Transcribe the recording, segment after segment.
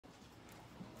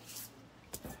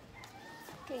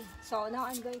Okay, so now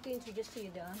I'm going to introduce to you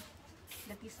the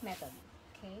Lattice method.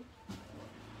 Okay.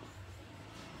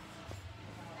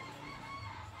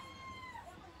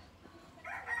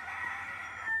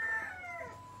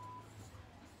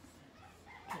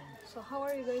 So how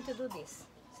are you going to do this?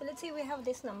 So let's say we have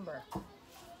this number.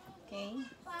 Okay,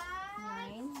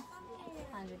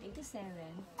 987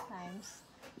 times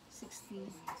 65.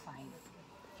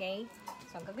 Okay,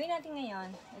 so ang gagawin natin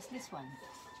ngayon is this one.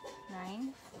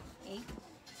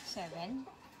 987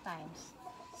 times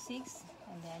 6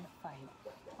 and then 5.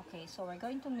 Okay, so we're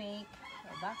going to make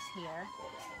a box here.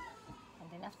 And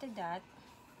then after that,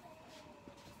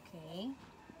 okay,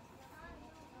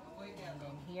 and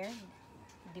then here,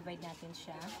 divide natin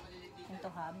siya into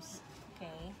halves.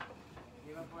 Okay.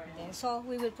 And then, so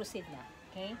we will proceed na.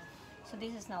 Okay. So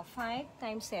this is now 5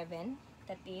 times 7.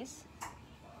 That is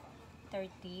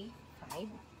 35.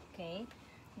 Okay.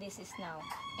 This is now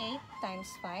 8 times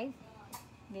 5.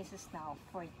 This is now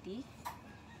 40.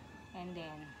 And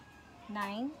then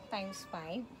 9 times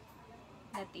 5.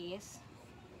 That is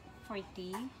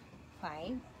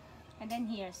 45. And then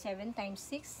here 7 times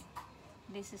 6.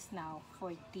 This is now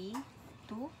 42.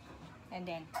 And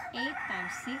then 8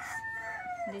 times 6,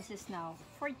 this is now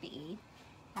 48.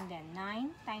 And then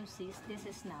 9 times 6, this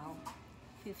is now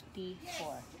 54.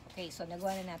 Okay, so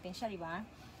nagawa na natin siya, diba?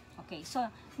 Okay, so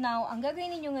now, ang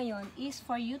gagawin ninyo ngayon is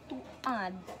for you to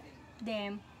add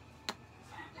them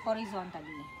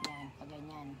horizontally. Yan, pag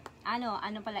ganyan.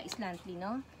 Ano pala, slantly,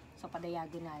 no? So,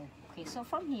 pa-diagonal. Okay, so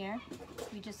from here,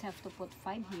 we just have to put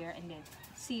 5 here, and then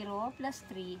 0 plus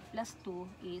 3 plus 2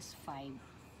 is 5.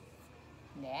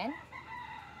 Then,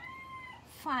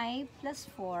 5 plus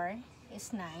 4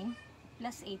 is 9,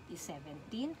 plus 8 is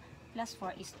 17, plus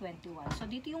 4 is 21. So,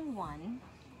 dito yung 1,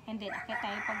 and then, akit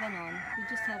tayo pag ganon, we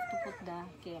just have to put the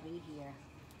carry here.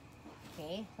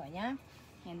 Okay, so nya.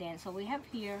 And then, so we have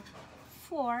here,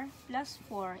 4 plus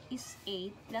 4 is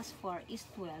 8, plus 4 is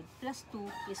 12, plus 2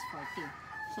 is 14.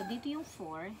 So, dito yung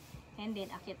 4, and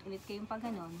then, akit ulit kayong pag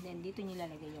ganon, then dito nyo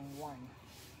lalagay yung 1.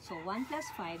 So, 1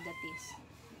 plus 5, that is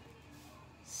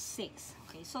 6.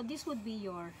 Okay, so this would be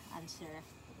your answer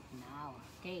now.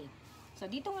 Okay. So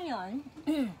dito ngayon,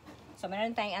 so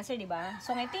meron tayong answer, di ba?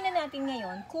 So ngayon tingnan natin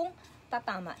ngayon kung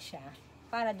tatama siya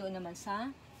para doon naman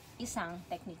sa isang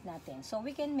technique natin. So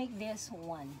we can make this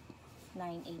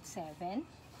 987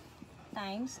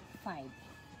 times 5.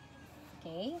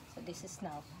 Okay, so this is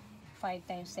now 5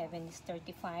 times 7 is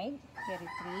 35, carry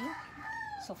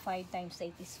 3. So 5 times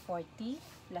 8 is 40,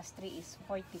 plus 3 is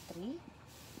 43.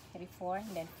 34,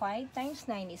 and then 5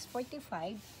 times 9 is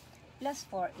 45, plus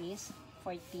 4 is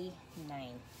 49.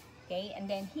 Okay, and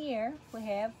then here we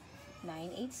have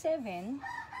 987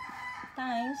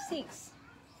 times 6.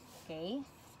 Okay,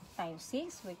 times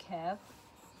 6 we have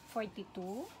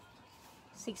 42.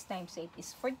 6 times 8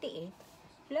 is 48,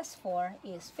 plus 4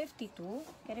 is 52,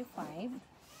 carry 5.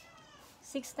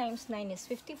 6 times 9 is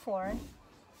 54,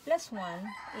 plus 1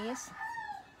 is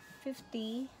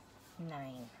 59.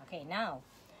 Okay, now,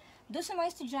 doon sa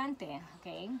mga estudyante,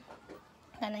 okay,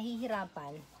 na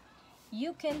nahihirapan,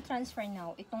 you can transfer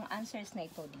now itong answers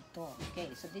na ito dito. Okay,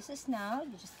 so this is now,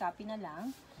 you just copy na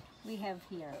lang. We have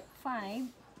here 5,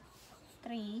 3,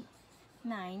 9,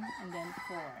 and then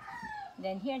 4.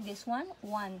 Then here, this one,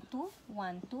 1, 2,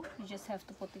 1, 2. You just have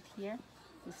to put it here.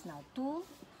 This is now 2,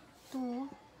 2,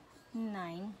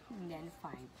 9, and then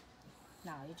 5.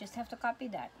 Now, you just have to copy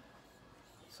that.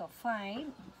 So, 5,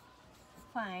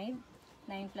 5,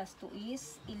 9 plus 2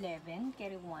 is 11,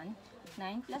 carry 1.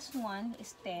 9 plus 1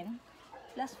 is 10,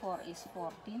 plus 4 is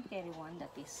 14, carry 1,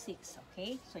 that is 6.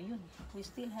 Okay, so yun, we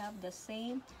still have the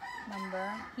same number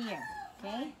here.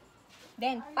 Okay,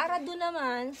 then para doon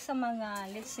naman sa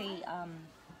mga, let's say,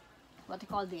 what you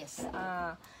call this,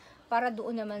 para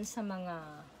doon naman sa mga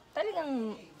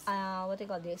talagang, what you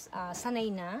call this,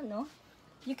 sanay na, no?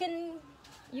 You can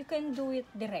do it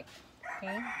direct.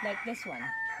 Okay, like this one.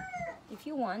 If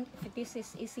you want, if this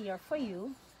is easier for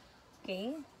you,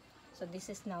 okay, so this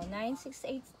is now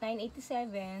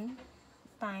 987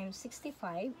 times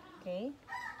 65, okay,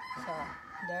 so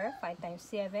there, 5 times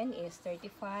 7 is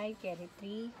 35, carry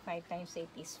 3, 5 times 8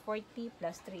 is 40,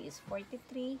 plus 3 is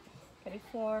 43, carry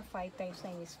 4, 5 times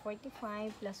 9 is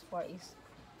 45, plus 4 is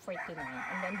 49,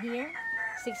 and then here,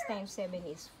 6 times 7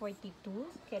 is 42,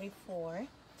 carry 4,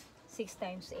 6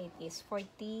 times 8 is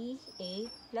 48,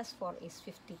 plus 4 is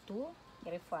 52,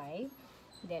 carry 5.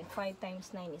 Then 5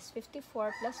 times 9 is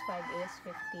 54, plus 5 is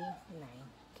 59.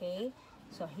 Okay,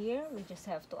 so here we just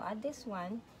have to add this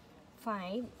one.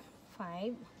 5,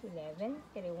 5, 11,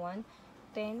 carry 1,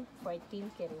 10, 14,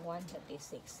 carry 1, that is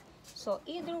 6. So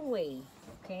either way,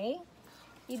 okay,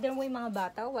 Either way mga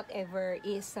bata, whatever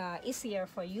is easier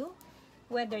for you,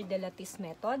 whether the lattice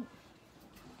method,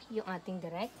 yung ating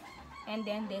direct, and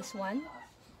then this one,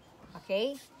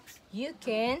 okay, you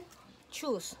can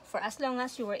choose for as long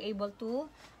as you were able to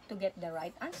get the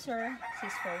right answer.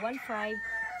 6415,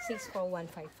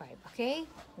 64155, okay?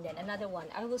 And then another one,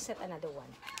 I will set another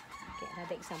one. Okay,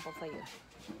 another example for you.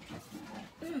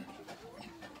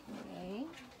 Okay.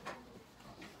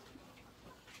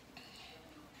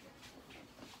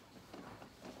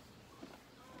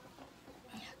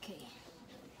 Okay.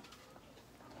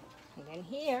 And then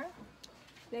here,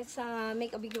 let's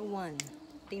make a bigger one.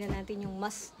 Tingnan natin yung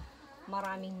mas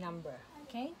maraming number.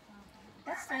 Okay?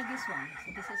 Let's try this one.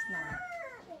 So this is now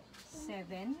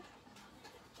 7,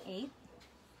 8,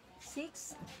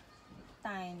 6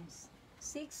 times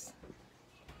 6,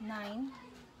 9,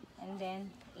 and then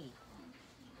 8.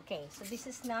 Okay, so this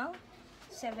is now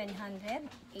 786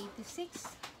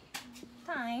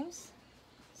 times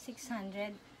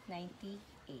 698.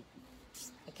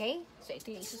 Okay? So ito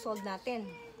yung isusolve natin,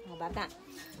 mga bata.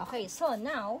 Okay, so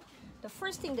now, the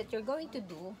first thing that you're going to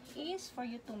do is for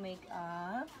you to make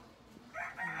a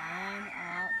line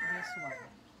out this one.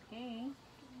 Okay?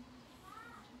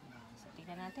 So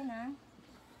tingnan natin ha.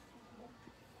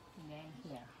 And then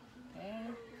here. Okay?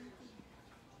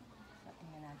 So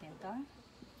tingnan natin to.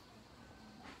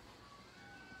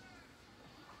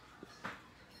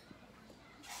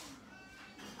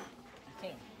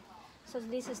 Okay. So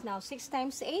this is now 6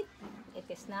 times 8. It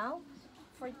is now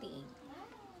 48.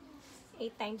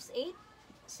 8 times 8,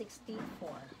 64.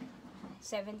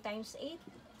 7 times 8,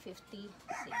 56.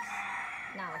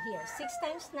 Now here, 6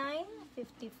 times 9,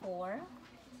 54.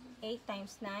 8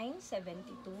 times 9, 72.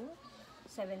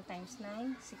 7 times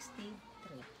 9,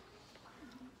 63.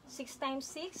 6 times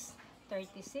 6,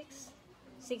 36.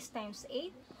 6 times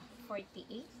 8,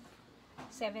 48.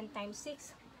 7 times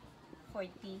 6,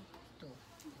 42.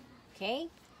 Okay?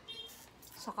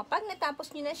 So, kapag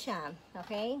natapos nyo na siya,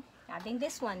 okay, ating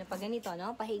this one, pag ganito,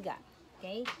 no, pahiga.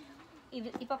 Okay?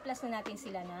 Ipa-plus na natin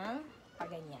sila ng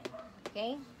paganyan.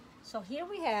 Okay? So, here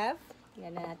we have,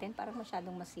 yan na natin, para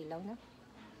masyadong masilaw, no?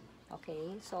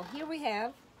 Okay? So, here we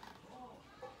have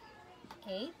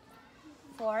 8,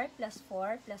 4 plus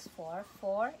 4 plus 4,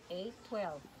 4, 8,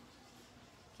 12.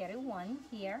 Carry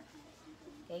 1 here.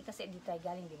 Okay? Kasi di tayo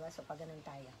galing, di ba? So, pag ganun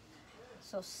tayo.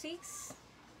 So, 6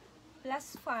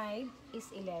 plus 5 is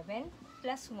 11,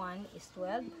 plus 1 is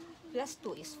 12, plus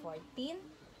 2 is 14,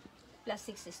 plus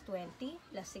 6 is 20,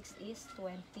 plus 6 is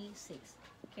 26.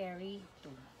 Carry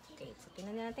 2. Okay, so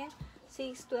tingnan natin.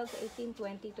 6, 12, 18,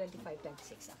 20, 25,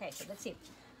 26. Okay, so that's it.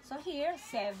 So here,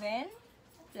 7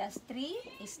 plus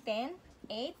 3 is 10,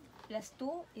 8 plus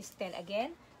 2 is 10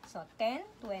 again. So 10,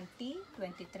 20,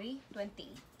 23,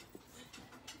 28.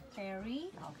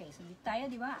 Carry. Okay, so dito tayo,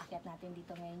 di ba? Akyat natin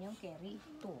dito ngayon yung carry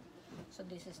 2. So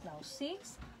this is now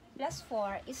 6 plus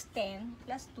 4 is 10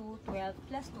 plus 2, 12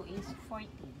 plus 2 is 14.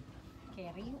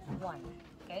 Carry 1.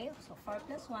 Okay, so 4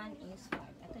 plus 1 is 5.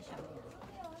 Ito siya.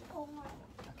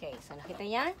 Okay, so nakita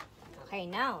yan? Okay,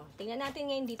 now, tingnan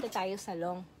natin ngayon dito tayo sa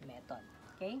long method.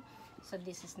 Okay, so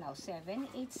this is now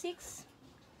 786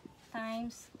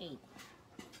 times 8.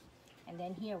 And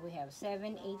then here we have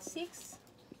 786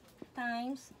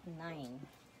 times 9.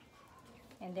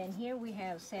 And then here we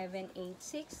have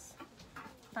 786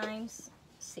 times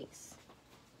 6.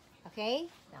 Okay?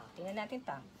 Now, tingnan natin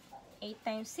ito. 8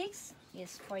 times 6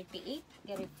 is 48.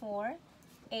 Carry 4.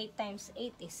 8 times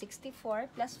 8 is 64.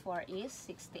 Plus 4 is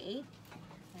 68.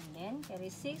 And then,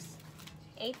 carry 6.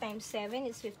 8 times 7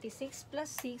 is 56. Plus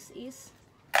 6 is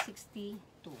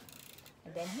 62.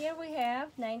 And then here we have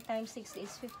 9 times 6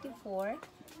 is 54.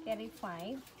 Carry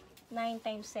 5. 9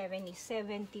 times 7 is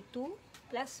 72.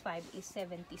 Plus 5 is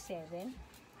 77.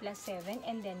 Plus 7.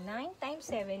 And then 9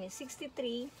 times 7 is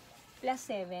 63. Plus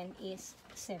 7 is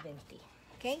 70.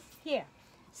 Okay? Here.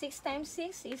 6 times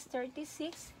 6 is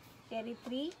 36. Carry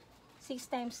 3. 6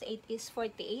 times 8 is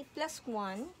 48. Plus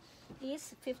 1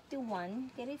 is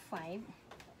 51. Carry 5.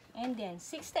 And then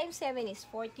 6 times 7 is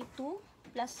 42.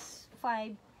 Plus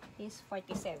 5 is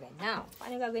 47. Now,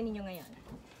 paano gagawin niyo ngayon?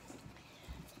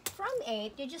 From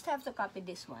 8, you just have to copy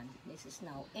this one. This is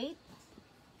now 8,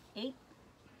 8,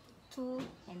 2,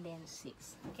 and then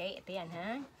 6. Okay, ito yan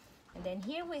ha. And then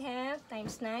here we have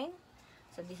times 9.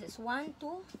 So this is 1,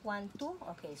 2, 1, 2.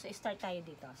 Okay, so start tayo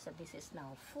dito. So this is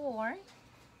now 4,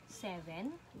 7,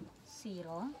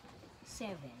 0,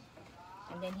 7.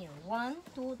 And then here, 1,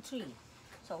 2, 3.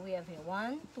 So we have here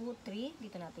 1, 2, 3.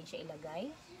 Dito natin siya ilagay.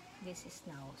 This is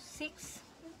now 6,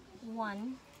 1,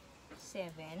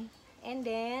 7, and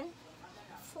then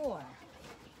 4.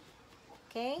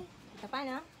 Okay? Ito pa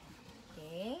na.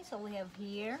 Okay, so we have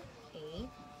here 8,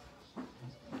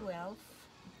 12,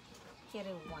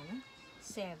 carry 1,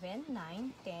 7,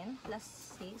 9, 10,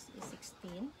 plus 6 is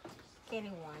 16, carry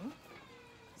 1,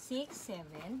 6, 7,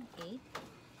 8,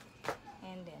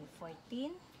 and then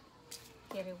 14,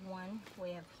 carry 1,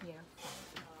 we have here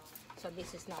 5. So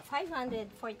this is now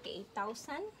 548,628.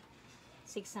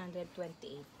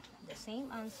 The same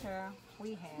answer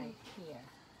we have here.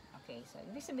 Okay, so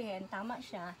ibig sabihin, tama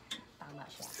siya.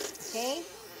 Okay?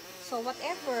 So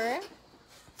whatever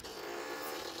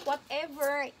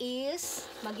is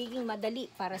magiging madali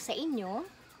para sa inyo,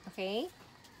 okay?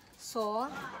 So,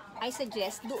 I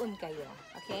suggest doon kayo.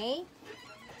 Okay?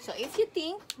 So if you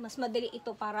think mas madali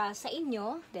ito para sa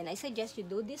inyo, then I suggest you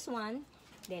do this one.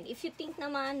 Then, if you think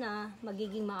naman na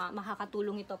magiging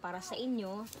makakatulong ito para sa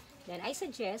inyo, then I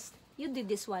suggest you do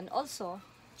this one also,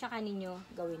 tsaka ninyo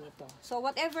gawin ito. So,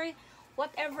 whatever,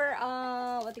 what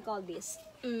you call this,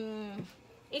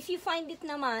 if you find it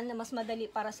naman na mas madali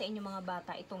para sa inyo mga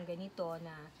bata itong ganito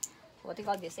na, what you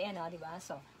call this, ayan o, diba?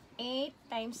 So, 8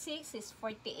 times 6 is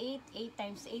 48, 8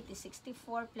 times 8 is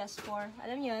 64, plus 4,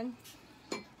 alam nyo yun?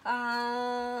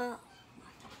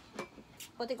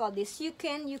 What you call this, you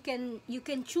can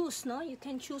choose, no, you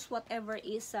can choose whatever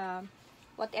is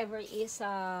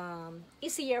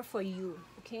easier for you.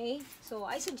 Okay, so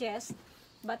I suggest,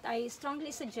 but I strongly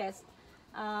suggest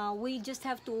we just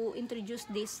have to introduce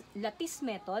this lattice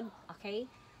method, okay,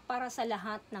 para sa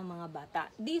lahat ng mga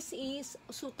bata. This is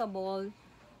suitable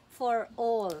for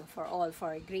all,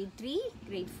 for grade 3,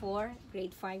 grade 4,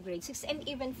 grade 5, grade 6, and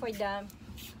even for the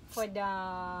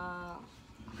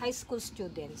high school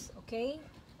students. Okay,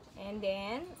 and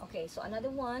then, okay, so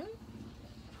another one,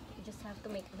 you just have to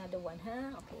make another one,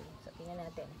 ha? Okay, so tingnan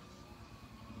natin.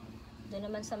 Doon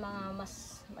naman sa mga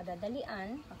mas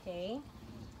madadalian, okay,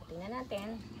 so tingnan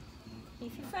natin.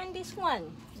 If you find this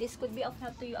one, this could be of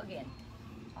help to you again.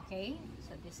 Okay,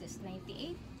 so this is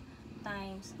 98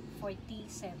 times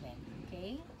 47,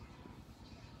 okay?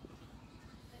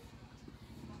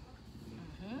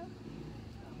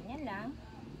 Ganyan lang.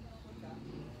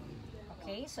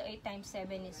 Okay, so 8 times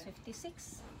 7 is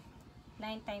 56.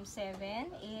 9 times 7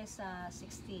 is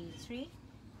 63.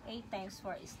 8 times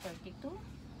 4 is 32.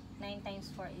 9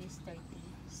 times 4 is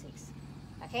 36.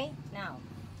 Okay, now,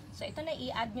 so ito na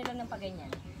i-add nyo lang ng paganyan.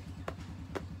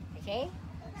 Okay,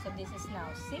 so this is now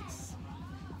 6.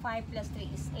 5 plus 3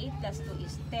 is 8, plus 2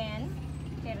 is 10,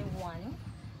 carry 1.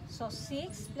 So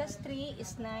 6 plus 3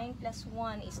 is 9, plus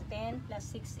 1 is 10, plus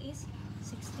 6 is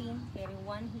 16, carry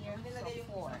 1 here, so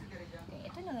 4. Okay,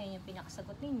 ito na ngayon yung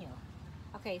pinakasagot ninyo.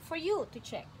 Okay, for you to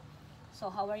check. So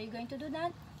how are you going to do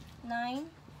that? 9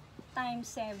 times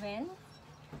 7,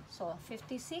 so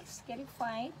 56, carry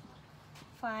 5.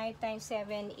 5 times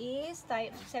 7 is,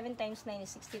 7 times 9 is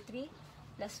 63,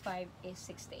 plus 5 is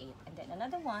 68. And then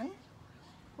another one,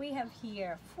 we have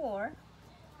here 4.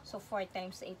 So 4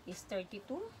 times 8 is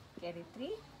 32, carry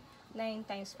 3. 9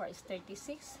 times 4 is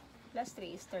 36, plus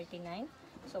 3 is 39.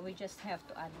 So we just have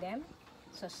to add them.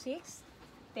 So 6,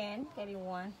 10, carry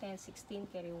 1, 10, 16,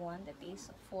 carry 1, that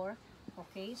is 4.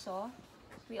 Okay, so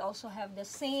we also have the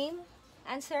same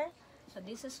answer. So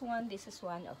this is 1, this is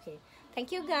 1. Okay,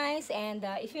 thank you guys, and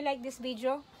if you like this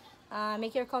video,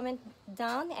 make your comment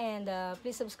down, and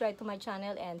please subscribe to my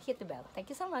channel and hit the bell. Thank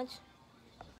you so much.